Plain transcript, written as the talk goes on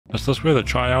Is this where the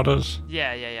tryout is?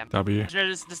 Yeah. W. Do you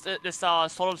know this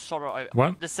solid shoulder?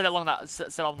 What? Just sit along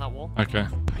that wall. Okay.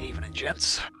 Evening,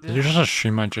 gents. Did you just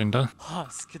assume my gender?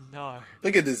 Husk, no.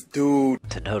 Look at this dude.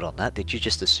 To note on that, did you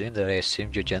just assume that I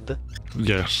assumed your gender?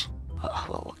 Yes.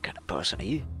 Well, what kind of person are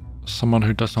you? Someone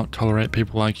who does not tolerate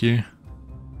people like you.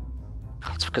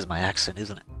 Oh, it's because of my accent,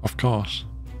 isn't it? Of course.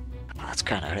 Well, that's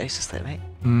kind of racist there, mate.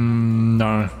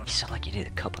 No. You sound like you need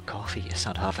a cup of coffee. You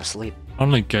sound half asleep.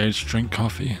 Only gays drink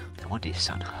coffee. No wonder you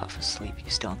sound half asleep. You're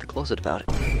still in the closet about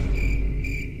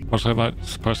it. Was that like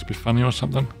supposed to be funny or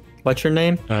something? What's your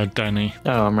name? Danny.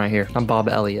 Oh, I'm right here. I'm Bob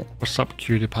Elliott. What's up,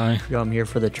 cutie pie? Yo, I'm here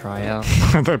for the tryout.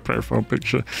 That profile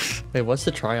picture. Wait, what's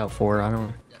the tryout for? I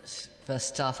don't. For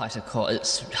Starfighter Corps,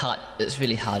 it's hard. It's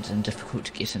really hard and difficult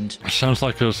to get into. It sounds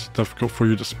like it's difficult for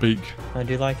you to speak. I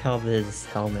do like how this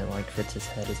helmet like fits his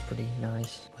head. Is pretty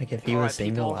nice. Like if he was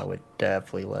single, people. I would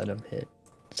definitely let him hit.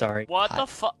 Sorry. What the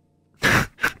fuck?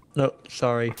 No,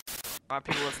 sorry. Alright,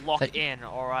 people, let's lock in,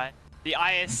 alright? The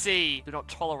ISC do not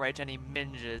tolerate any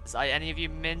minges. Are any of you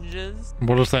minges?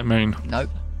 What does that mean? Nope.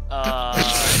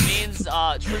 It means,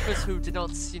 troopers who did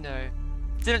not,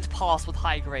 didn't pass with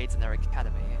high grades in their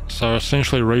academy. So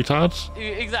essentially retards?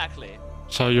 Exactly.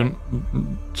 So you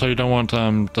don't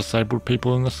want disabled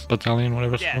people in this battalion,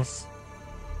 whatever it's Yes.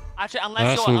 Actually,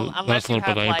 That's unless a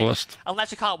little bit ableist. unless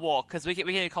you can't walk, because we can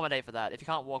accommodate for that. If you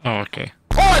can't walk. Oh, okay.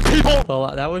 Alright, people!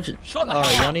 Well, that was. Shut the Alright,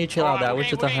 hell y'all up. need to chill out. That was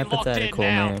just a we ain't locked in hypothetical,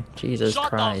 now. man. Jesus Shut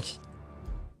Christ.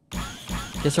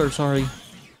 Yes, sir. Sorry.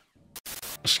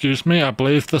 Excuse me, I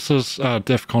believe this is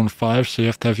DEFCON 5, so you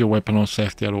have to have your weapon on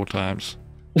safety at all times.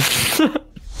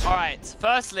 Alright,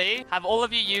 firstly, have all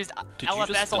of you used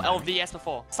LFS or LVS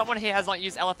before? Someone here has not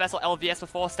used LFS or LVS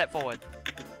before, step forward.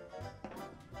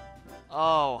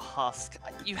 Oh, Husk.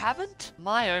 You haven't?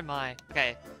 My oh my.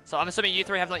 Okay, so I'm assuming you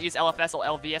three have not used LFS or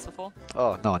LVS before?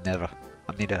 Oh, no, never.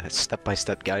 I need a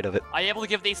step-by-step guide of it. Are you able to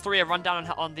give these three a rundown on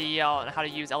how to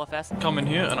use LFS? Come in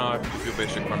here and I'll give you a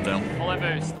basic rundown. Follow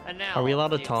boost. And now... Are we allowed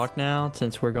to use- talk now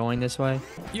since we're going this way?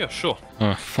 Yeah, sure.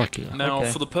 Oh, fuck yeah. Now,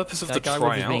 Okay. for the purpose of That the guy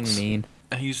was just being tryouts, mean.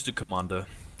 he's the commander.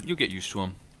 You'll get used to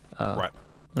him. Oh. Right.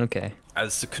 Okay.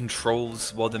 As the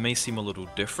controls, while they may seem a little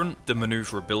different, the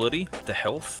maneuverability, the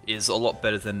health, is a lot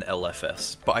better than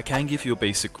LFS. But I can give you a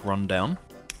basic rundown.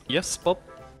 Yes, Bob?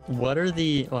 What are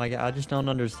the like? I just don't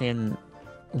understand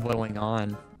what's going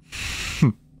on.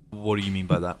 What do you mean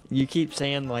by that? You keep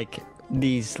saying like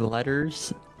these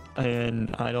letters,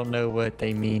 and I don't know what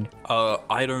they mean.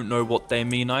 I don't know what they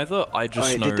mean either. I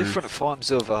just know... The different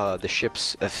forms of the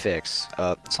ship's effects.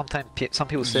 Sometimes some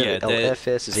people say Yeah, that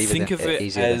LFS is even think of it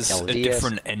easier as than a LVS.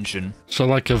 different engine. So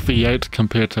like a V8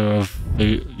 compared to a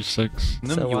V6.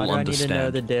 Then So why you'll do I need to know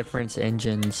understand. the difference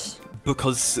engines?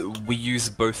 Because we use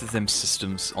both of them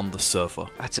systems on the server.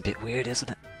 That's a bit weird,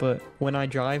 isn't it? But when I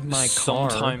drive my car,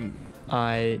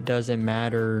 doesn't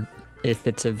matter if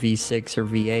it's a V6 or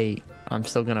V8. I'm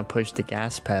still gonna push the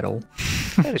gas pedal.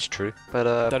 That is true.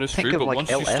 But That is think true, of but like once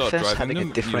you start LFS driving having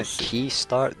them, a different you'll see. key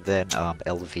start than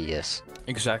LVS.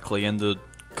 Exactly, and the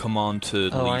command to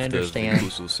Oh, I leave the understand. vehicle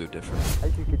is also different.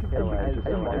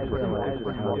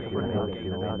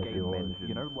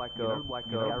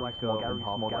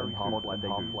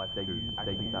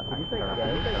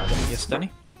 Yes,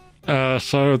 Danny?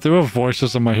 So there were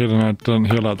voices in my head and I didn't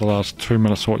hear like the last 2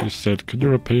 minutes of what you said. Could you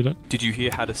repeat it? Did you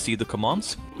hear how to see the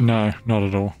commands? No, not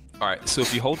at all. Alright, so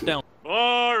if you hold down...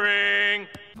 Boring!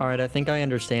 Alright, I think I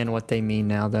understand what they mean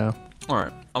now, though.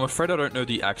 Alright, I'm afraid I don't know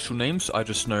the actual names, I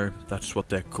just know that's what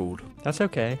they're called. That's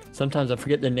okay. Sometimes I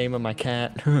forget the name of my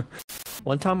cat.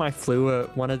 One time I flew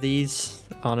one of these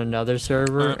on another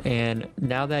server, and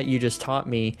now that you just taught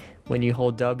me, when you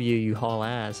hold W, you haul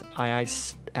ass, I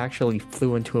actually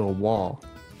flew into a wall.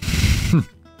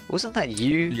 Wasn't that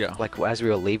you? Yeah. Like as we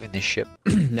were leaving this ship.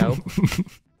 No.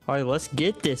 Alright, let's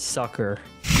get this sucker.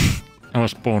 I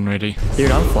was born ready.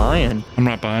 Dude, I'm flying. I'm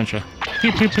right behind you.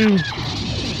 Pew pew pew.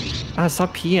 Ah,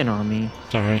 stop peeing on me.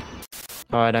 Sorry.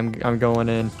 Alright, I'm going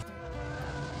in.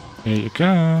 Here you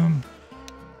come.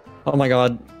 Oh my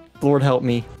god. Lord help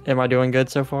me. Am I doing good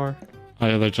so far? Oh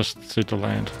yeah, they just said to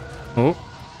land. Oh,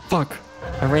 Fuck.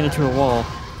 I ran into a wall.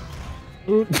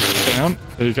 down.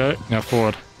 There you go. Now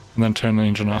forward. And then turn the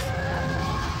engine off.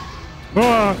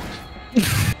 Ah!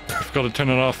 I've got to turn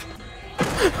it off.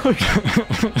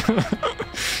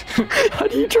 How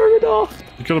do you turn it off?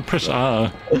 You gotta press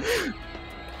R.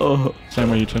 Oh.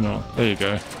 Same way you turn it on. There you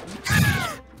go.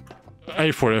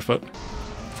 A for effort.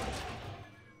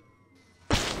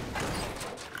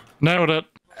 Nailed it.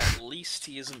 At least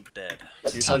he isn't dead.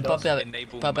 So Bob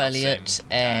Elliott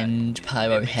and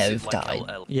Pyro have died.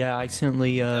 Yeah, I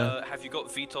accidentally, Have you got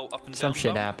VTOL up and some down?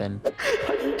 shit now? happened.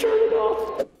 How do you turn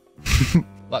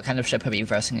What kind of ship are we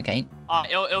versing again?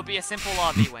 It'll be a simple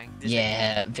V-wing.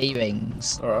 Yeah,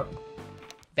 V-wings. Alright.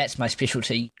 That's my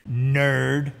specialty.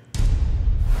 Nerd.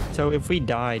 So if we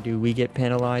die, do we get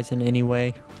penalized in any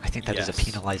way? I think that is a Yes.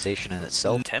 penalization in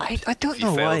itself. Attempt. I don't If you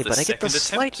know fail why, the but I get the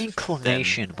second slight attempt,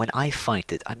 inclination when I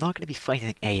fight it. I'm not going to be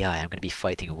fighting AI, I'm going to be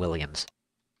fighting Williams.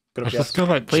 Good Let's guess. just go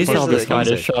like. Please Suppose tell the- this guy to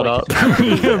use it, shut like- up.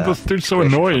 Yeah, this dude's so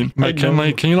annoying.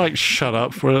 McKinley, can you like shut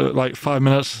up for like 5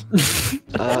 minutes?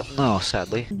 No,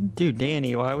 sadly. Dude,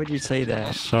 Danny, why would you say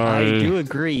that? Sorry. I do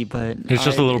agree, but He's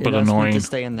just a little it bit does need annoying. to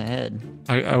stay in the head.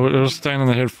 I was staying in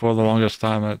the head for the longest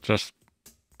time. It just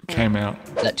came out.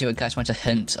 Do you guys want a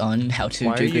hint on how to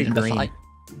Why are do you good in the green? fight?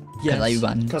 Yes. Hello,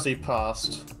 one. Because he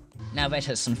passed. Now that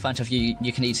it's in front of you,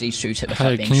 you can easily shoot it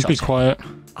without Hey, being can you shot be at. quiet?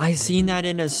 I seen that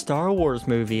in a Star Wars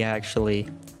movie, actually.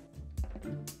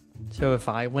 So if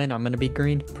I win, I'm gonna be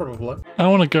green. Probably. I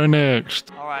want to go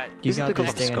next. Alright, You Isn't got the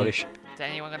this, government Danny. Scottish?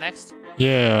 Danny, you wanna go next?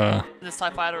 Yeah. This TIE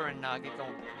fighter and get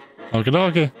going. Okay,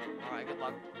 okay. Alright, good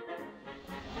luck.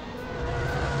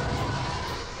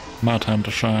 My time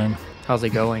to shine. How's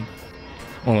it going?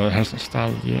 Well, it hasn't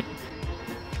started yet.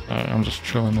 I'm just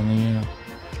chilling in the air.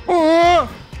 Oh!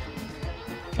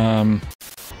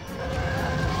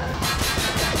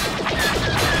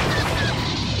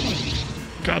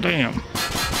 Goddamn.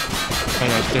 Hey,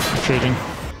 that's definitely cheating.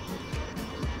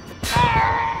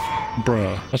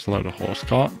 Bruh, that's a load of horse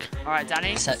cock. Alright,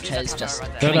 Danny. Such use that as cover just-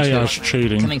 right That there. Coming to AI a- is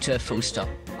cheating. Coming to a full stop.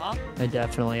 Huh?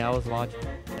 I was watching.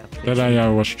 That AI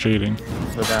was cheating.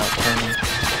 Without turning.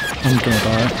 I'm gonna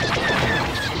die.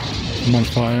 I'm on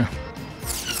fire.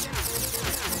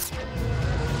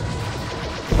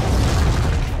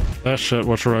 That shit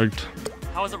was rigged.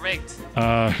 How was it rigged?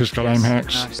 He's got aim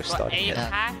hacks. We're Got starting aim it.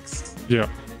 hacks? Yeah,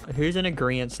 Who's in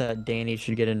agreement that Danny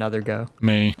should get another go?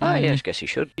 me. Oh, yeah, I guess you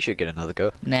should. You should get another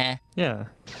go. Nah. Yeah.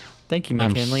 Thank you, I'm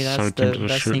McKinley. so That's the tempted to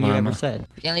best shoot thing you Llama. ever said.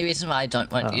 The only reason why I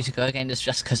don't want Oh. you to go again is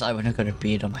just because I want to go to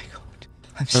bed. Oh my god.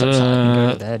 I'm so sorry. Go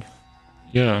Uh, to bed.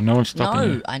 yeah, no one's stopping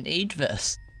No, you. I need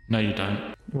this. No, you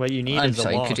don't. What you need I'm is a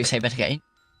sorry, lock. could you say that again?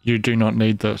 You do not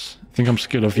need this. Think I'm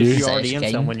scared of If you? you Say already it in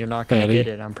again. someone, you're not gonna Daddy. get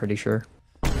it. I'm pretty sure.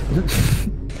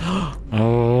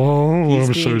 Oh, He's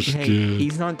I'm so being- scared. Hey,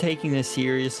 he's not taking this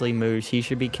seriously, Moose. He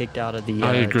should be kicked out of the.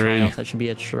 I agree. Tryouts. That should be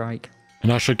a strike.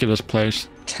 And I should get his place.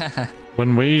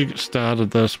 When we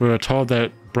started this, we were told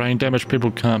that brain damaged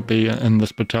people can't be in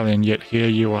this battalion, yet here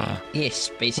you are. Yes,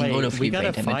 beating Wait, all of we you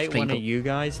gotta brain fight damaged one people. of you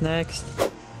guys next.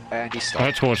 And he's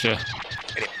I stopped. taught you.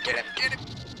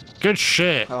 Good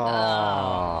shit.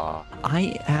 Aww.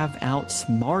 I have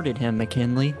outsmarted him,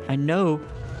 McKinley. I know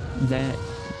that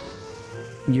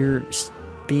you're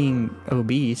being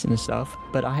obese and stuff,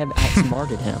 but I have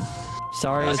outsmarted him.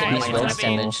 Sorry, That's it's Okay, nice, my well fault,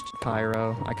 damaged.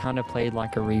 Pyro. I kind of played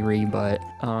like a Riri, but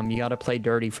you gotta play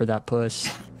dirty for that puss.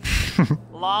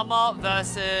 Llama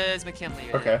versus McKinley.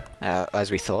 Okay. As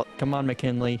we thought. Come on,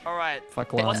 McKinley. Alright.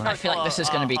 Fuck What's Llama. I feel like this is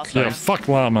gonna be our Yeah, close. fuck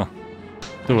llama.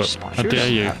 Do it. Smart. I dare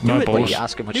you. Do No it. Wait, balls. you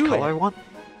asking which Do color it. I want?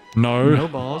 No, No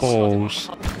balls. balls.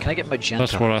 Can I get magenta?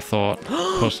 That's what I thought.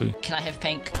 Pussy. Can I have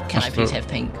pink? Can I That's please the- have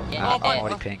pink? Yeah, I'm yeah.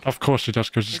 already pink. Of course he does,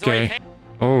 because he's He's already gay. picked.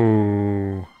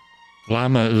 Oh.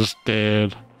 Llama is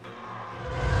dead.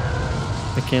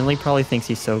 McKinley probably thinks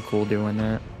he's so cool doing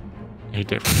that. He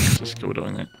definitely is just cool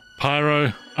doing that.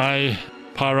 Pyro,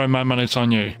 Pyro, my money's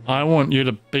on you. I want you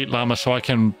to beat Llama so I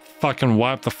can fucking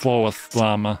wipe the floor with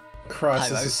Llama. Christ,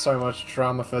 this Hello. is so much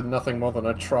drama for nothing more than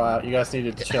a tryout. You guys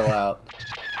need to chill out.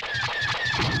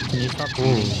 Can you stop?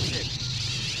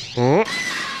 Oh,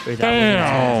 Wait, that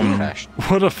damn! Crashed.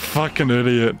 What a fucking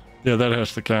idiot. Yeah, that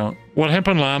has to count. What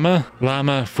happened, Llama?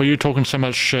 Llama, for you talking so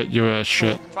much shit, you're a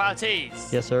shit. Try to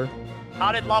tease. Yes, sir.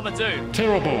 How did Llama do?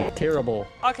 Terrible. Terrible.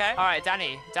 Okay. Alright,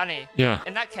 Danny. Yeah.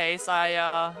 In that case,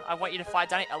 I want you to fight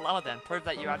Danny Llama then. Prove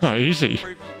that you actually. No, easy.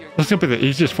 Prove you're... That's gonna be the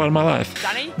easiest fight of my life.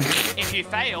 Danny, if you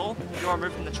fail, you're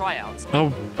removed from the tryouts.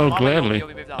 Oh, Llama, gladly. you'll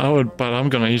be moved up. I would, but I'm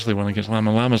gonna easily win against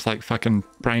Llama. Llama's like fucking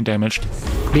brain damaged.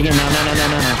 Begin now,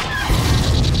 no.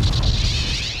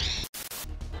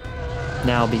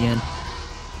 Now begin.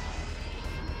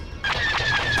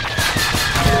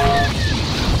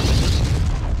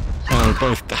 Oh, we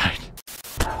both died.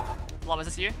 Llama, is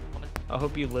this you? Llama. I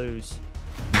hope you lose.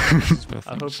 Thanks,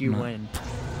 I hope you man. win.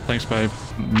 Thanks, babe.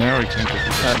 Now we can get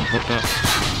this hooked up.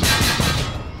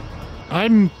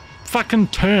 I'm fucking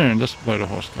turned. This load of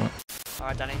horse cock.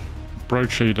 Alright, Danny. Bro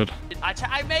cheated.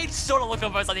 I made sure to look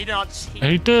on both sides. He did not cheat.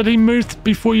 He did. He moved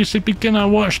before you said begin. I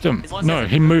watched him. As long as No,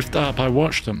 there's- he moved up. I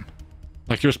watched him.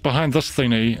 Like he was behind this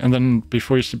thingy, and then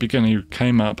before you said begin, he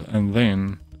came up, and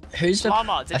then Who's the...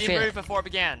 Llama, I did you feel- move before it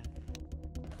began?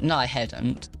 No, I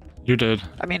hadn't. you did.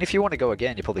 I mean, if you want to go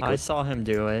again, you probably I could. saw him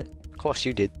do it. course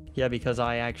you did. Yeah, because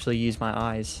I actually use my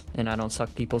eyes, and I don't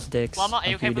suck people's dicks. Llama, are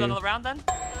you like okay for do. another round then?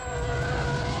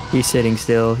 He's sitting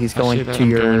still. He's I going see that, to I'm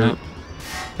doing your... it.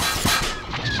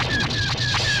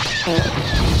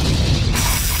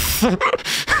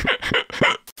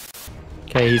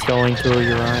 Okay, he's going to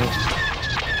your right.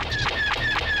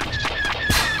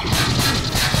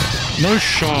 No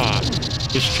shot.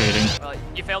 He's cheating. Well,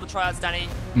 you failed the tryouts, Danny.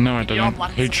 No, I You are didn't.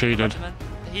 black He as a cheated. regiment.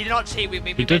 He did not cheat. We He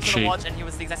made did sure to cheat. watch, and he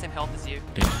was the exact same health as you.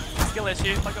 Yeah. Skill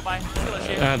issue. Oh, goodbye. Skill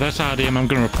issue. That's RDM. I'm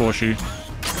gonna report you.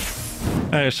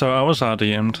 Hey, so I was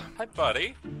RDM'd. Hey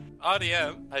buddy,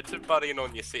 RDM, I took buddy in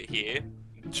on your sit here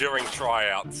during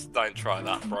tryouts. Don't try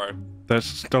that, bro. That's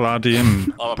still RDM,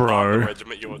 I'm a part of the bro.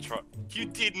 regiment you were trying. You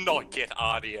did not get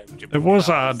RDM. It was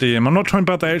RDM. I'm not talking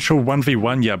about the actual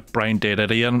 1v1, you brain dead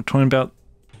idiot. I'm talking about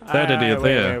that idiot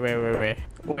there.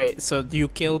 Wait, so do you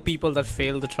kill people that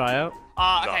fail the tryout?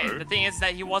 Okay, No. the thing is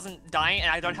that he wasn't dying, and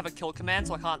I don't have a kill command,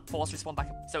 so I can't force respawn back.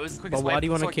 So it was the quickest But why way do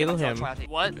you want so to I can kill get him? myself tryout.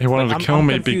 What? He wanted I'm to kill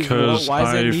me confused. because Why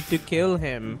is there I need to kill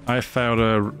him? failed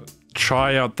a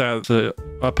tryout that the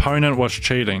opponent was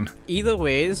cheating. Either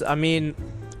ways, I mean,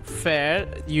 fair.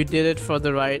 You did it for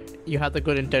the right. You had the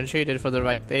good intention. You did it for the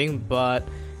right thing, but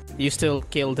you still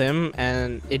killed him,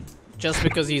 and it just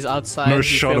because he's outside. No he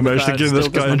shot, failed I the managed to tryout, give this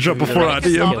still guy does a not job give you before the I right did.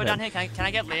 to kill Go him. down here. Can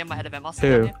I get Liam ahead of him? I'll Who? sit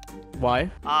down here.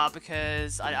 Why?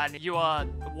 Because you are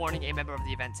warning a member of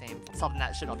the event team. Something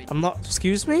that should not be. I'm not.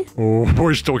 Excuse me. Oh,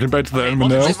 he's talking back to the Okay, enemy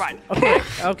now. logically right. Okay,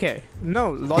 okay.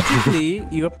 No, logically,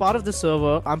 you're part of the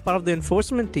server. I'm part of the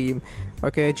enforcement team.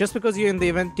 Okay, just because you're in the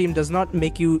event team does not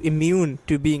make you immune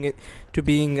to being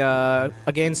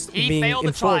against He being failed the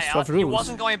enforced tryout. of rules. He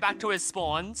wasn't going back to his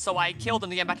spawn, so I killed him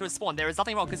to get back to his spawn. There is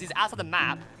nothing wrong because he's out of the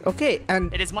map. Okay,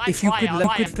 and It is my if you could tryout, let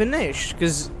me tryout. finish,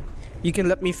 because you can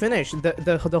let me finish.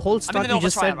 The whole stuff middle you of a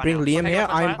just tryout said, right bring now. Liam Okay, here.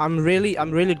 go for a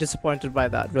I'm really disappointed by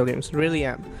that, Williams. Really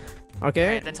am.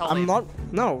 Okay, Okay, then tell I'm Liam. not.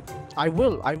 No, I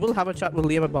will have a chat with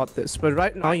Liam about this. But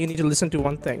right now, you need to listen to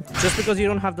one thing. Just because you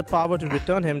don't have the power to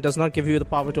return him does not give you the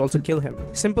power to also kill him.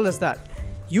 Simple as that.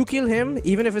 You kill him,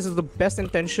 even if it's the best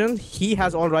intention, he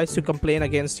has all rights to complain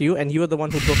against you, and you are the one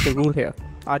who broke the rule here.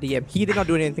 RDM. He did not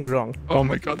do anything wrong. Oh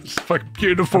my god, this is fucking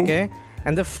beautiful. Okay?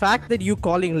 And the fact that you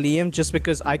calling Liam just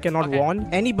because I cannot warn,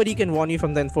 anybody can warn you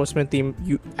from the enforcement team,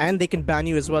 and they can ban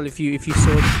you as well if you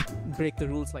so break the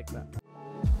rules like that.